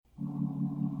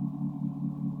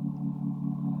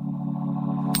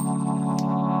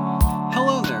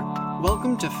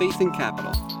Welcome to Faith and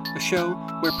Capital, a show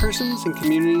where persons and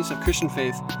communities of Christian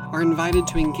faith are invited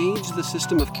to engage the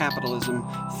system of capitalism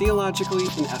theologically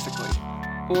and ethically,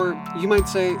 or you might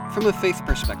say, from a faith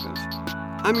perspective.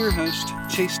 I'm your host,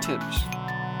 Chase Tibbs.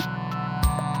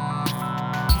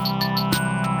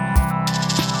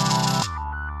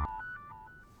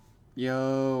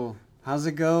 Yo, how's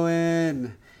it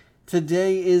going?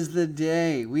 Today is the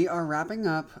day. We are wrapping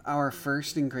up our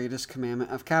first and greatest commandment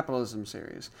of capitalism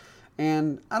series.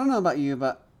 And I don't know about you,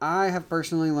 but I have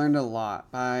personally learned a lot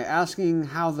by asking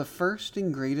how the first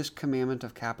and greatest commandment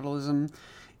of capitalism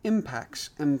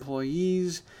impacts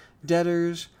employees,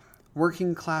 debtors,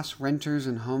 working class renters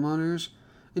and homeowners,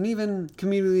 and even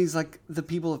communities like the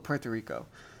people of Puerto Rico.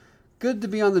 Good to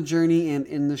be on the journey and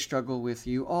in the struggle with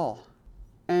you all.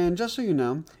 And just so you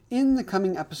know, in the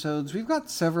coming episodes, we've got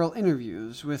several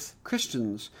interviews with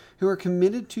Christians who are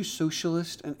committed to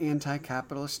socialist and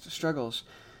anti-capitalist struggles.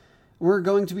 We're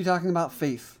going to be talking about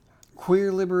faith,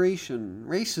 queer liberation,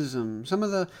 racism, some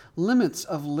of the limits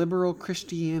of liberal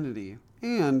Christianity,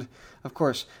 and, of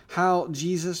course, how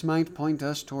Jesus might point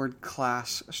us toward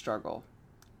class struggle.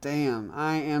 Damn,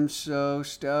 I am so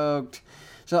stoked.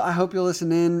 So I hope you'll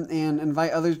listen in and invite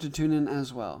others to tune in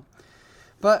as well.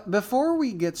 But before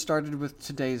we get started with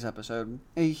today's episode,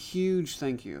 a huge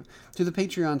thank you to the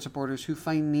Patreon supporters who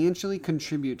financially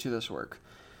contribute to this work.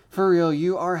 For real,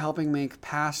 you are helping make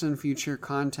past and future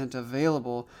content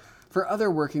available for other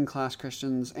working class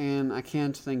Christians, and I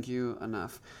can't thank you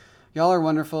enough. Y'all are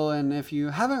wonderful, and if you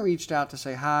haven't reached out to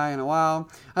say hi in a while,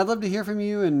 I'd love to hear from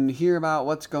you and hear about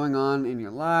what's going on in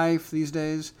your life these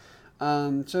days.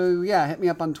 So yeah, hit me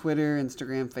up on Twitter,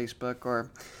 Instagram, Facebook,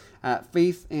 or at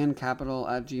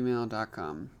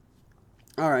faithandcapital@gmail.com.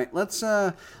 All right, let's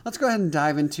go ahead and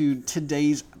dive into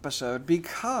today's episode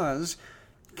because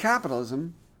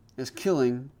capitalism is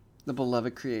killing the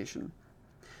beloved creation.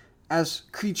 As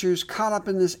creatures caught up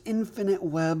in this infinite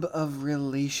web of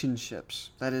relationships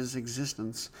that is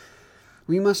existence,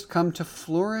 we must come to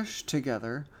flourish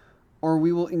together or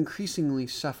we will increasingly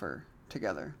suffer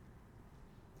together.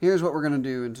 Here's what we're going to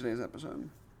do in today's episode.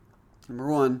 Number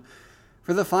one,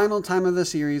 for the final time of the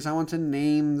series, I want to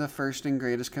name the first and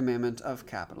greatest commandment of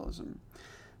capitalism.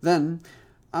 Then,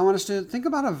 I want us to think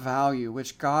about a value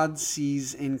which God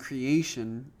sees in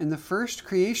creation in the first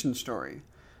creation story,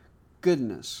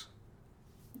 goodness.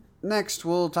 Next,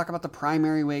 we'll talk about the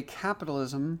primary way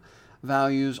capitalism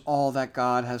values all that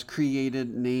God has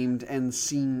created, named, and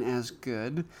seen as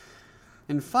good.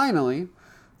 And finally,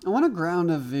 I want to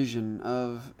ground a vision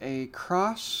of a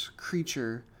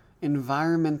cross-creature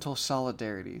environmental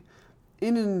solidarity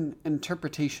in an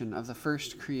interpretation of the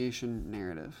first creation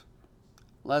narrative.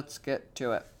 Let's get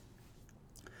to it.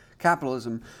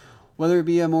 Capitalism, whether it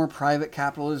be a more private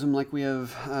capitalism like we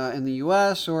have in the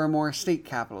US or a more state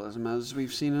capitalism as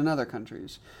we've seen in other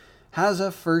countries, has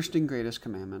a first and greatest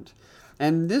commandment.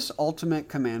 And this ultimate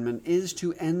commandment is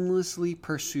to endlessly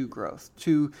pursue growth,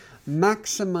 to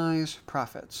maximize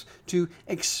profits, to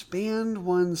expand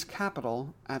one's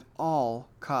capital at all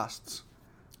costs.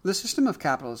 The system of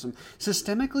capitalism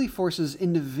systemically forces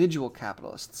individual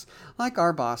capitalists, like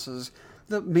our bosses,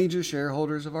 the major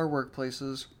shareholders of our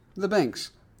workplaces, the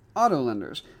banks, auto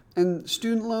lenders, and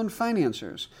student loan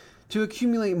financiers, to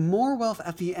accumulate more wealth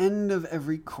at the end of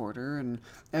every quarter and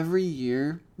every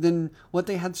year than what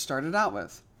they had started out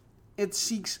with. It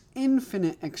seeks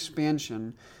infinite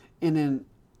expansion in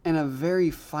a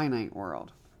very finite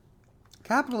world.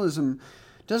 Capitalism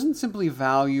doesn't simply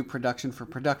value production for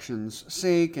production's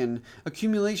sake and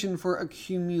accumulation for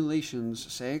accumulation's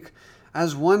sake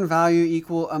as one value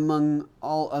equal among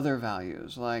all other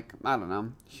values, like,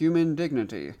 human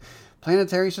dignity,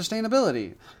 planetary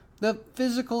sustainability, the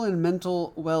physical and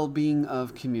mental well-being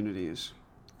of communities,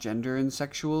 gender and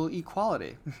sexual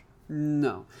equality.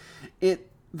 No, it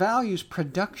values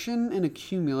production and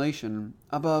accumulation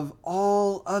above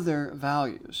all other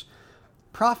values.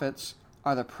 Profits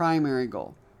are the primary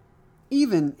goal,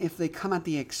 even if they come at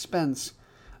the expense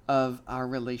of our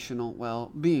relational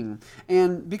well-being.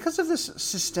 And because of this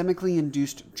systemically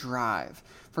induced drive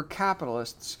for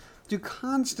capitalists to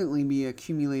constantly be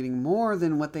accumulating more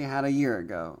than what they had a year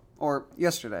ago, or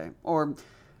yesterday, or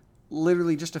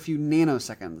literally just a few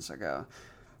nanoseconds ago,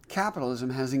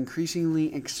 capitalism has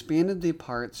increasingly expanded the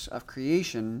parts of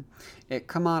creation it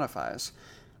commodifies.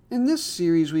 In this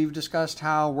series, we've discussed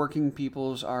how working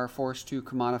peoples are forced to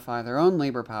commodify their own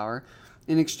labor power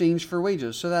in exchange for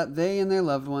wages so that they and their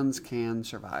loved ones can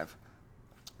survive.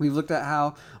 We've looked at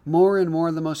how more and more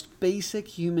of the most basic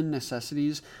human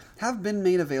necessities have been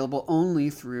made available only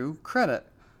through credit.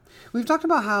 We've talked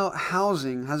about how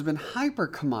housing has been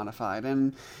hyper-commodified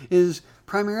and is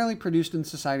primarily produced in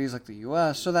societies like the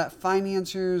US so that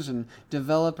financiers and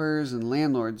developers and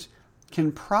landlords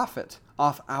can profit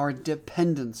off our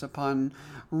dependence upon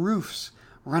roofs,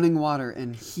 running water,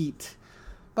 and heat.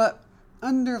 But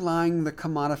underlying the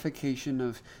commodification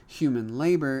of human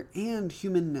labor and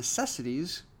human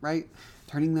necessities, right,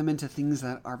 turning them into things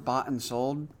that are bought and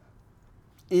sold,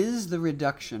 is the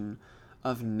reduction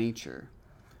of nature,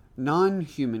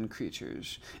 non-human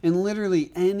creatures, in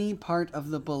literally any part of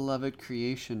the beloved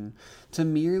creation, to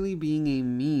merely being a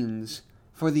means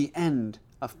for the end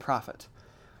of profit.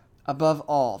 Above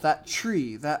all, that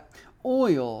tree, that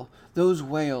oil, those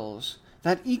whales,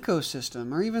 that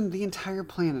ecosystem, or even the entire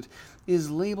planet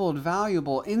is labeled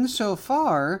valuable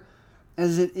insofar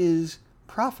as it is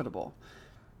profitable.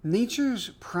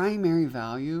 Nature's primary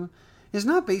value is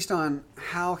not based on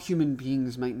how human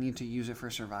beings might need to use it for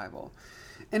survival.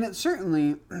 And it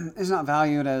certainly is not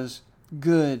valued as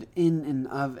good in and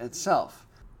of itself.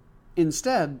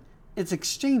 Instead, its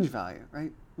exchange value,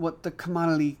 right? What the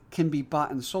commodity can be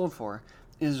bought and sold for,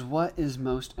 is what is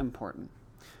most important.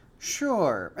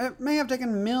 Sure, it may have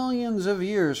taken millions of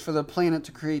years for the planet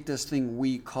to create this thing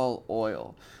we call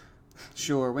oil.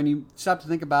 Sure, when you stop to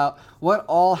think about what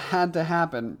all had to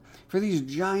happen for these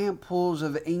giant pools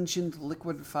of ancient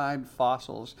liquefied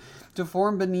fossils to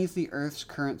form beneath the Earth's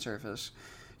current surface,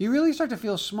 you really start to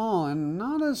feel small and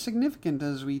not as significant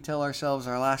as we tell ourselves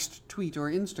our last tweet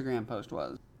or Instagram post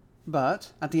was.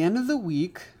 But at the end of the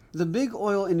week, the big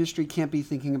oil industry can't be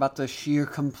thinking about the sheer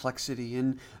complexity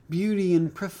and beauty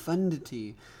and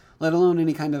profundity, let alone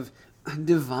any kind of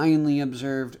divinely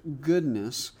observed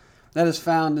goodness that is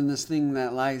found in this thing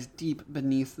that lies deep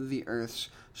beneath the Earth's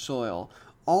soil.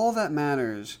 All that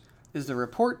matters is the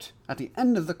report at the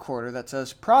end of the quarter that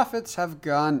says profits have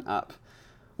gone up.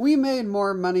 We made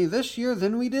more money this year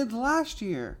than we did last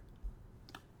year.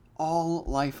 All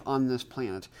life on this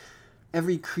planet,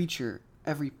 every creature,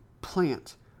 every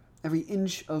plant, every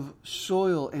inch of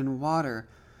soil and water,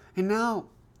 and now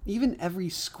even every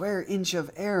square inch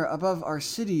of air above our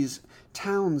cities,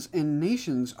 towns, and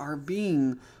nations are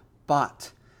being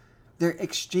bought. Their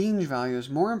exchange value is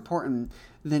more important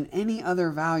than any other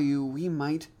value we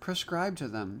might prescribe to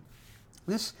them.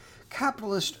 This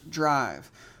capitalist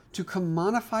drive to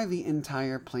commodify the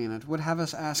entire planet would have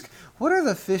us ask, what are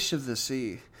the fish of the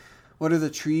sea? What are the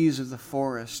trees of the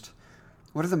forest?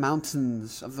 What are the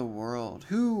mountains of the world?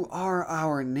 Who are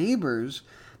our neighbors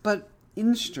but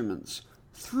instruments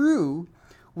through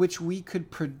which we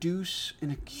could produce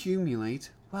and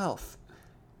accumulate wealth?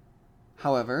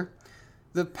 However,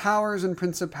 the powers and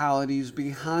principalities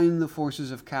behind the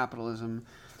forces of capitalism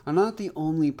are not the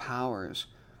only powers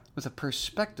with a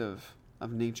perspective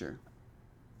of nature.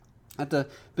 At the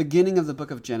beginning of the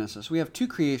book of Genesis, we have two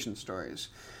creation stories.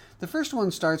 The first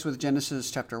one starts with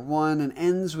Genesis chapter 1 and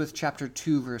ends with chapter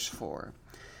 2, verse 4.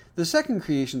 The second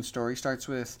creation story starts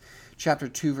with chapter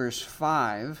 2, verse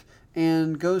 5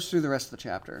 and goes through the rest of the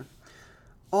chapter.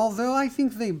 Although I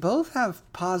think they both have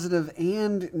positive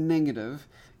and negative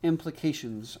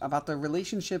implications about the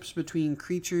relationships between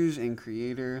creatures and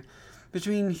creator,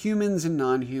 between humans and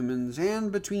non-humans,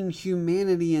 and between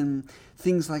humanity and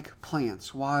things like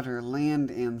plants, water, land,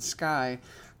 and sky,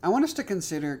 I want us to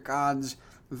consider God's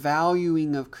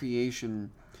valuing of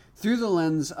creation through the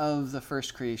lens of the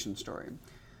first creation story.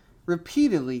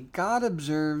 Repeatedly, God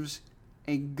observes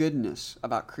a goodness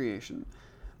about creation,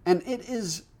 and it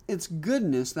is its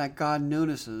goodness that God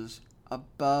notices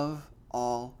above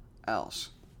all else.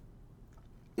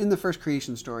 In the first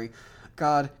creation story,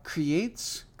 God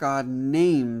creates, God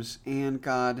names, and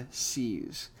God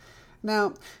sees.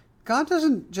 Now, God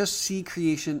doesn't just see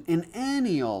creation in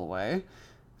any old way.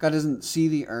 God doesn't see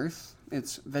the earth,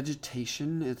 its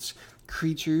vegetation, its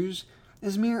creatures,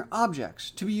 as mere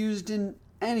objects to be used in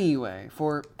any way,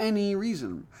 for any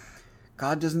reason.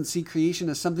 God doesn't see creation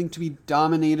as something to be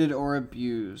dominated or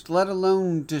abused, let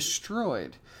alone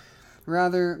destroyed.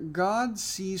 Rather, God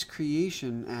sees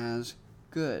creation as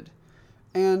good.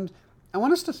 And I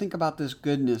want us to think about this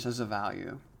goodness as a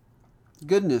value.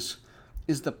 Goodness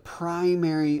is the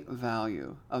primary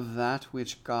value of that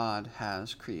which God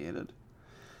has created.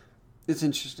 It's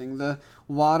interesting. The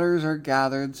waters are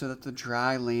gathered so that the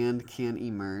dry land can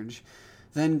emerge.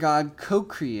 Then God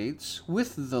co-creates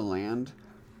with the land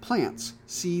plants,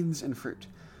 seeds, and fruit.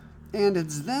 And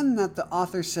it's then that the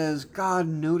author says God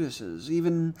notices,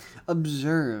 even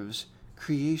observes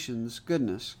creation's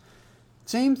goodness.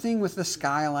 Same thing with the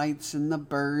skylights and the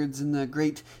birds and the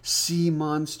great sea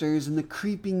monsters and the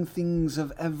creeping things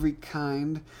of every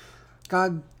kind.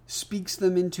 God speaks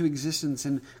them into existence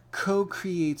and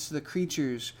co-creates the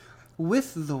creatures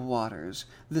with the waters,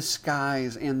 the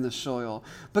skies, and the soil.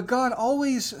 But God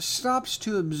always stops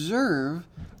to observe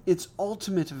its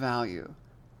ultimate value,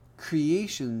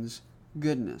 creation's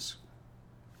goodness.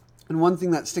 And one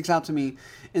thing that sticks out to me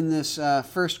in this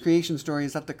first creation story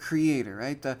is that the Creator,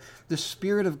 right, the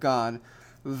Spirit of God,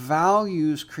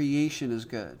 values creation as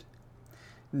good.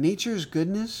 Nature's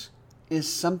goodness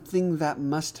is something that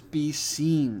must be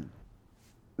seen.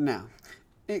 Now,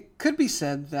 it could be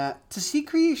said that to see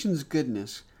creation's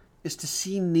goodness is to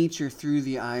see nature through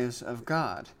the eyes of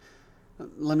God.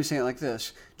 Let me say it like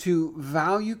this. To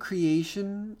value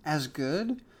creation as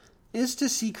good is to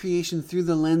see creation through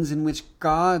the lens in which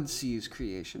God sees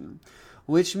creation,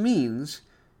 which means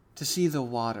to see the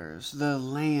waters, the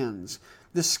lands,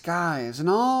 the skies, and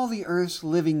all the earth's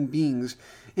living beings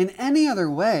in any other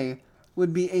way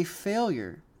would be a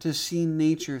failure to see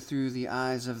nature through the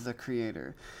eyes of the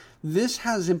Creator. This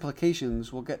has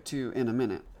implications we'll get to in a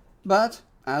minute. But,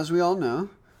 as we all know,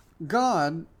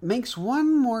 God makes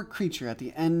one more creature at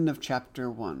the end of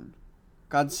chapter 1.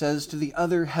 God says to the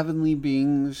other heavenly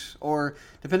beings, or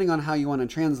depending on how you want to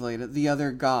translate it, the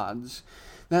other gods,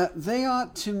 that they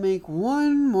ought to make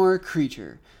one more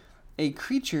creature, a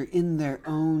creature in their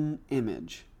own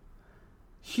image.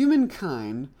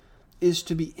 Humankind is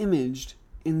to be imaged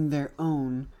in their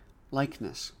own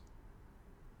likeness.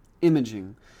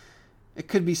 Imaging. It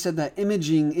could be said that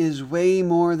imaging is way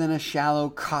more than a shallow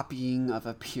copying of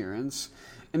appearance.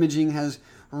 Imaging has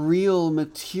real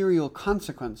material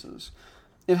consequences.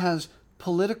 It has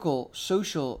political,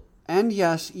 social, and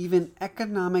yes, even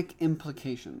economic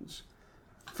implications.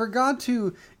 For God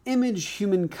to image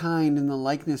humankind in the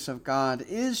likeness of God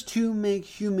is to make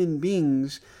human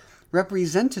beings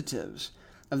representatives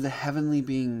of the heavenly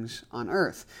beings on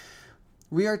earth.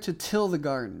 We are to till the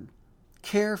garden,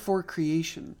 care for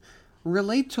creation,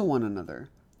 relate to one another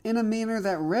in a manner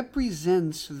that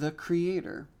represents the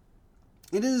Creator.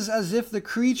 It is as if the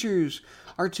creatures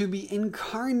are to be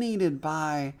incarnated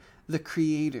by the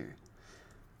Creator.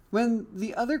 When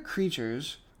the other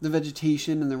creatures, the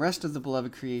vegetation and the rest of the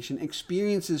beloved creation,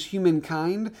 experiences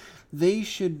humankind, they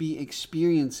should be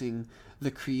experiencing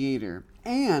the Creator.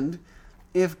 And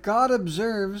if God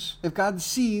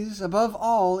sees above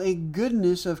all a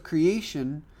goodness of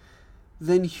creation,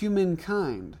 then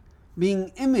humankind,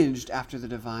 being imaged after the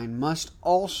divine, must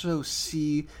also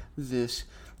see this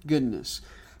goodness.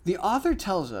 The author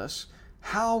tells us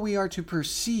how we are to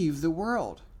perceive the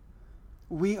world.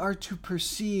 We are to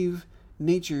perceive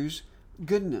nature's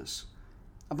goodness.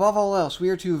 Above all else, we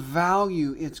are to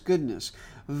value its goodness,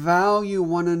 value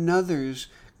one another's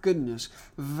goodness,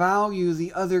 value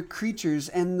the other creatures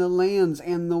and the lands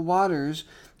and the waters'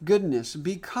 goodness,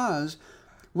 because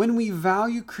when we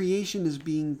value creation as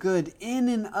being good in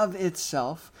and of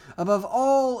itself, above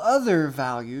all other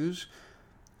values,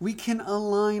 we can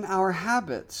align our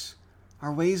habits,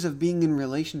 our ways of being in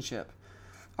relationship,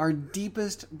 our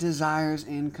deepest desires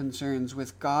and concerns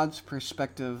with God's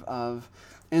perspective of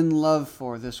and love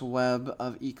for this web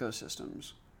of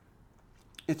ecosystems.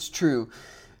 It's true.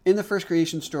 In the first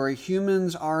creation story,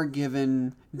 humans are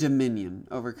given dominion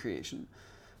over creation.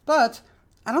 But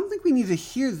I don't think we need to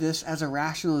hear this as a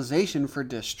rationalization for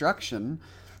destruction,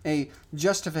 a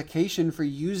justification for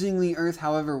using the earth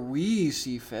however we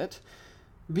see fit.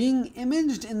 Being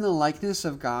imaged in the likeness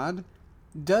of God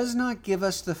does not give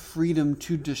us the freedom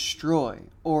to destroy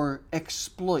or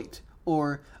exploit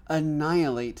or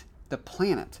annihilate the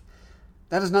planet.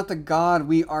 That is not the God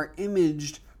we are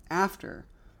imaged after,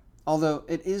 although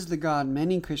it is the God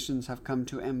many Christians have come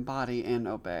to embody and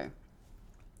obey.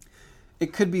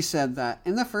 It could be said that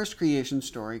in the first creation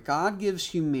story, God gives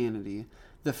humanity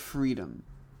the freedom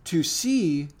to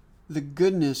see the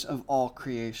goodness of all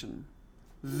creation.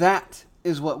 That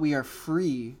is what we are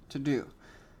free to do.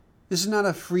 This is not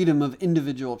a freedom of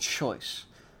individual choice.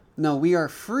 No, we are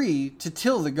free to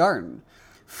till the garden,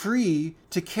 free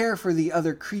to care for the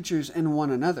other creatures and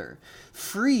one another,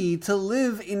 free to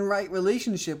live in right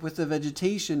relationship with the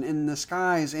vegetation and the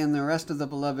skies and the rest of the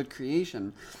beloved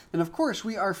creation. And of course,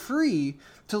 we are free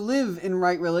to live in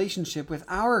right relationship with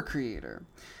our Creator.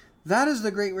 That is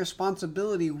the great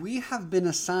responsibility we have been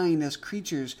assigned as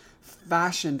creatures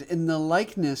fashioned in the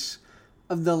likeness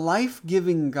of the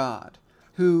life-giving God,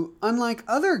 who, unlike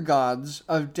other gods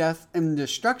of death and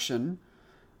destruction,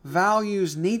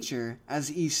 values nature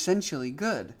as essentially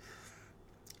good.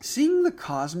 Seeing the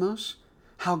cosmos,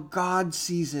 how God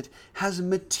sees it, has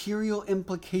material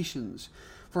implications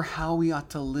for how we ought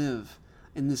to live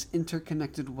in this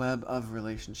interconnected web of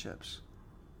relationships.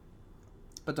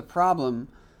 But the problem,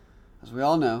 as we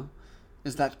all know,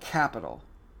 is that capital,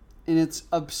 in its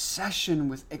obsession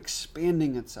with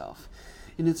expanding itself,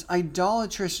 in its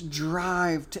idolatrous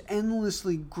drive to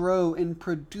endlessly grow and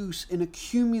produce and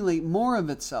accumulate more of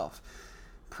itself,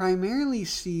 primarily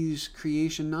sees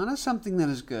creation not as something that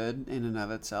is good in and of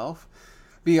itself,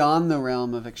 beyond the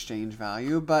realm of exchange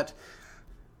value, but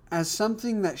as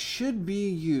something that should be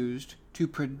used to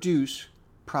produce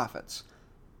profits.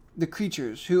 The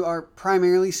creatures, who are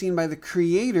primarily seen by the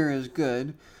Creator as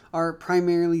good, are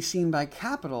primarily seen by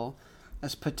capital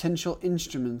as potential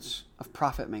instruments of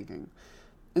profit making.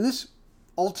 And this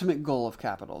ultimate goal of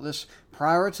capital, this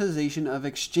prioritization of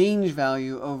exchange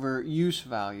value over use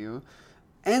value,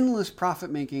 endless profit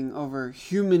making over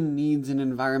human needs and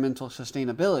environmental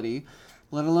sustainability,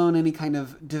 let alone any kind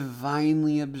of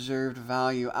divinely observed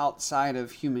value outside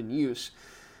of human use,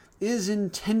 is in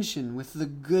tension with the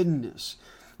goodness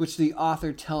which the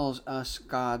author tells us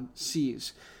God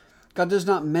sees. God does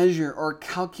not measure or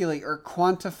calculate or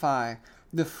quantify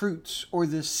the fruits or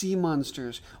the sea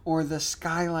monsters or the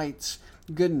skylight's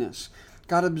goodness.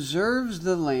 God observes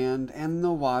the land and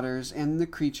the waters and the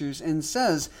creatures and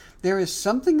says there is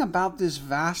something about this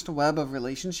vast web of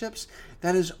relationships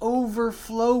that is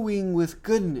overflowing with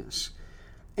goodness,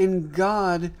 and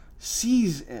God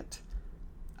sees it.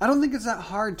 I don't think it's that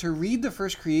hard to read the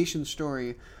first creation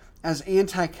story as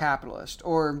anti-capitalist,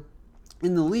 or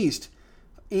in the least,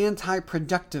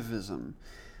 anti-productivism.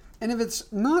 And if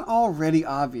it's not already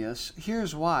obvious,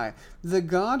 here's why. The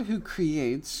God who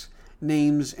creates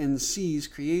names and sees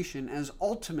creation as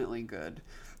ultimately good,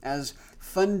 as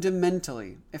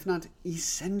fundamentally, if not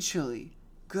essentially,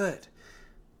 good,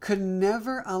 could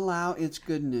never allow its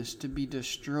goodness to be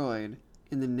destroyed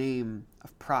in the name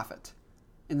of profit,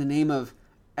 in the name of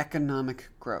economic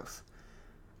growth.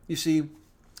 You see,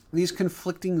 these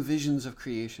conflicting visions of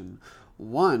creation,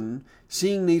 one,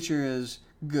 seeing nature as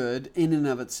good in and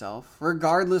of itself,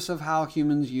 regardless of how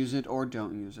humans use it or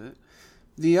don't use it.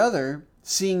 The other,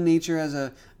 seeing nature as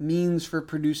a means for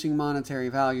producing monetary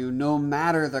value, no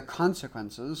matter the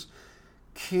consequences,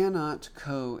 cannot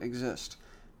coexist.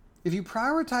 If you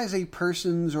prioritize a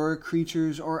person's or a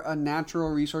creature's or a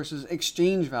natural resource's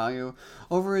exchange value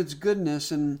over its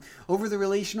goodness and over the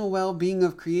relational well-being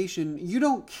of creation, you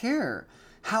don't care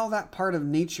how that part of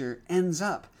nature ends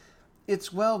up.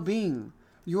 Its well-being,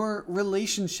 your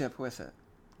relationship with it,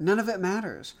 none of it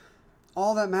matters.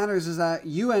 All that matters is that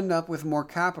you end up with more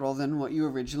capital than what you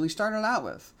originally started out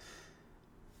with.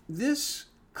 This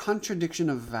contradiction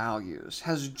of values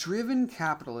has driven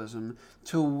capitalism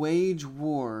to wage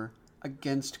war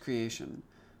against creation,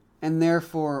 and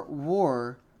therefore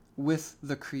war with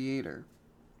the Creator.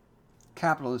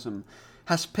 Capitalism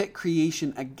has pit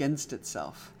creation against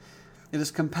itself. It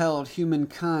has compelled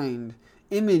humankind,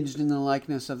 imaged in the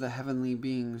likeness of the heavenly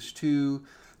beings, to,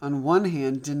 on one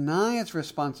hand, deny its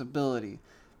responsibility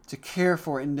to care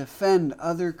for and defend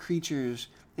other creatures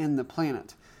and the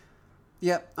planet.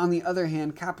 Yet, on the other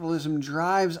hand, capitalism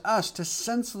drives us to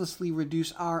senselessly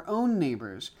reduce our own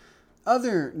neighbors,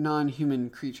 other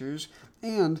non-human creatures,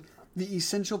 and the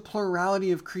essential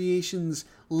plurality of creation's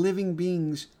living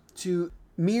beings to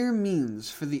mere means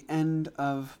for the end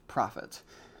of profit.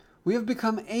 We have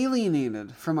become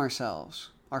alienated from ourselves,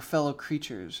 our fellow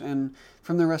creatures, and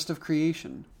from the rest of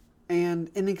creation.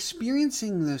 And in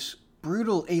experiencing this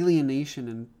brutal alienation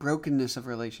and brokenness of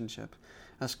relationship,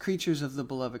 as creatures of the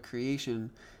beloved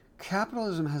creation,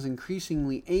 capitalism has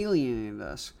increasingly alienated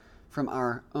us from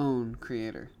our own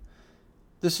Creator.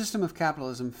 The system of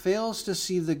capitalism fails to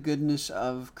see the goodness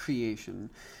of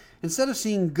creation. Instead of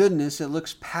seeing goodness, it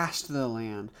looks past the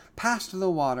land, past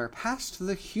the water, past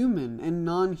the human and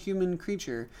non-human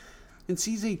creature, and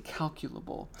sees a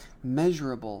calculable,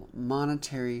 measurable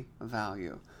monetary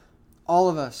value. All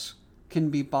of us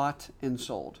can be bought and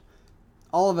sold.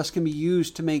 All of us can be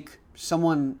used to make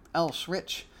someone else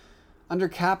rich. Under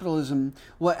capitalism,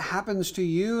 what happens to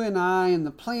you and I and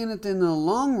the planet in the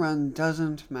long run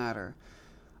doesn't matter.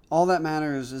 All that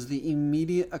matters is the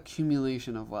immediate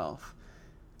accumulation of wealth.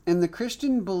 And the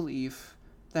Christian belief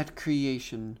that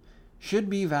creation should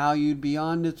be valued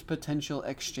beyond its potential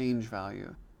exchange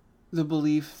value. The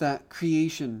belief that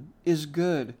creation is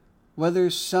good, whether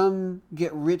some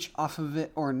get rich off of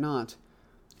it or not,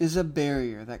 is a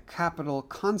barrier that capital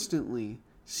constantly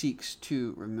seeks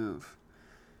to remove.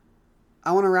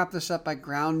 I want to wrap this up by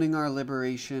grounding our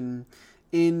liberation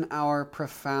in our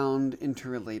profound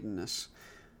interrelatedness.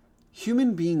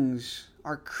 Human beings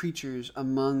are creatures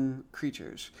among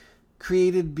creatures,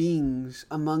 created beings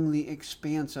among the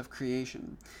expanse of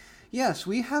creation. Yes,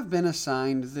 we have been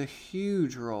assigned the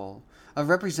huge role of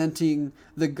representing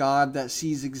the God that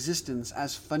sees existence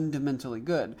as fundamentally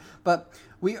good. But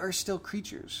we are still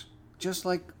creatures, just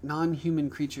like non-human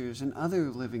creatures and other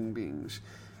living beings.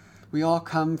 We all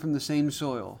come from the same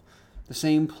soil, the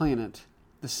same planet,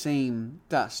 the same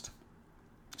dust.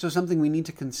 So something we need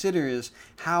to consider is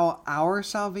how our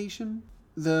salvation,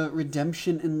 the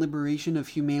redemption and liberation of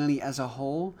humanity as a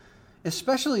whole,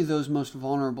 especially those most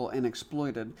vulnerable and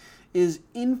exploited, is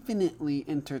infinitely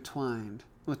intertwined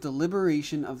with the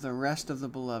liberation of the rest of the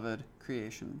beloved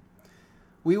creation.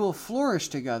 We will flourish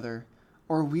together,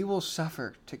 or we will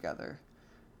suffer together.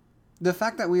 The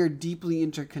fact that we are deeply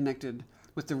interconnected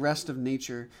with the rest of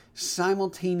nature,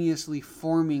 simultaneously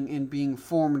forming and being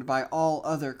formed by all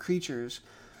other creatures,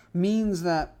 means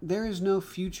that there is no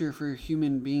future for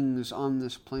human beings on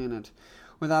this planet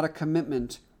without a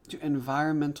commitment to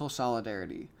environmental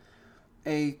solidarity.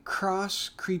 A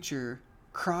cross-creature,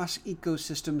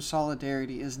 cross-ecosystem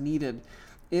solidarity is needed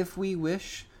if we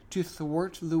wish to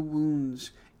thwart the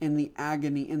wounds and the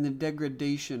agony and the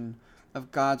degradation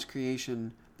of God's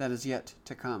creation that is yet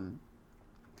to come.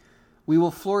 We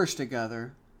will flourish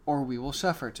together, or we will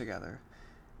suffer together.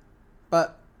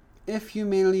 But if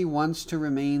humanity wants to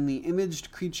remain the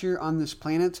imaged creature on this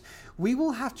planet, we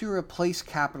will have to replace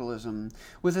capitalism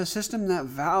with a system that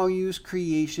values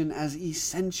creation as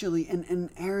essentially and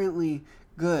inherently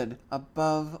good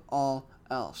above all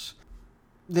else.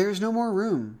 There is no more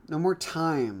room, no more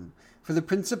time for the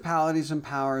principalities and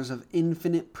powers of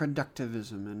infinite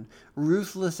productivism and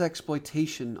ruthless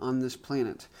exploitation on this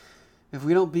planet. If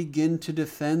we don't begin to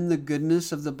defend the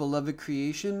goodness of the beloved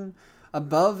creation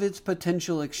above its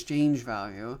potential exchange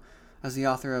value, as the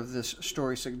author of this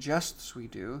story suggests we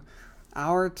do,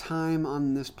 our time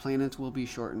on this planet will be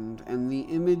shortened, and the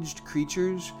imaged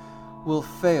creatures will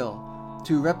fail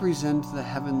to represent the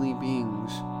heavenly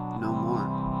beings no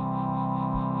more.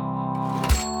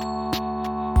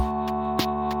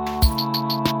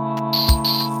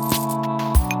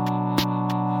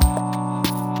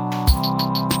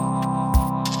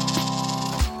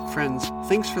 Friends,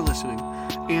 thanks for listening,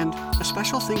 and a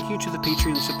special thank you to the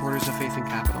Patreon supporters of Faith and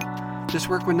Capital. This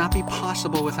work would not be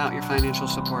possible without your financial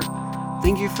support.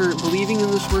 Thank you for believing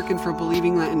in this work and for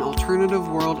believing that an alternative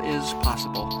world is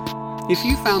possible. If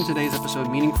you found today's episode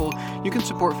meaningful, you can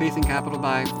support Faith and Capital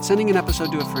by sending an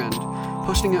episode to a friend,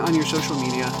 posting it on your social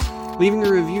media, leaving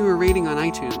a review or rating on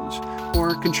iTunes,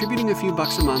 or contributing a few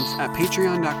bucks a month at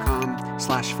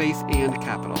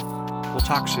patreon.com/faithandcapital. We'll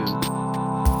talk soon.